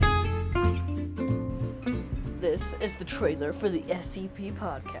This is the trailer for the SCP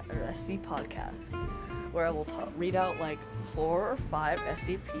podcast, or SC podcast, where I will read out like 4 or 5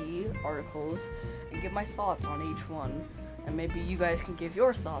 SCP articles and give my thoughts on each one. And maybe you guys can give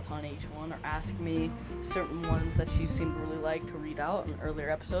your thoughts on each one, or ask me certain ones that you seem to really like to read out in earlier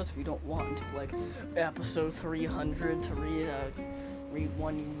episodes if you don't want until like episode 300 to read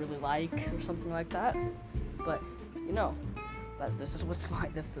one you really like or something like that. But you know, this is what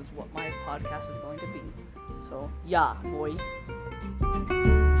my podcast is going to be. So yeah, boy.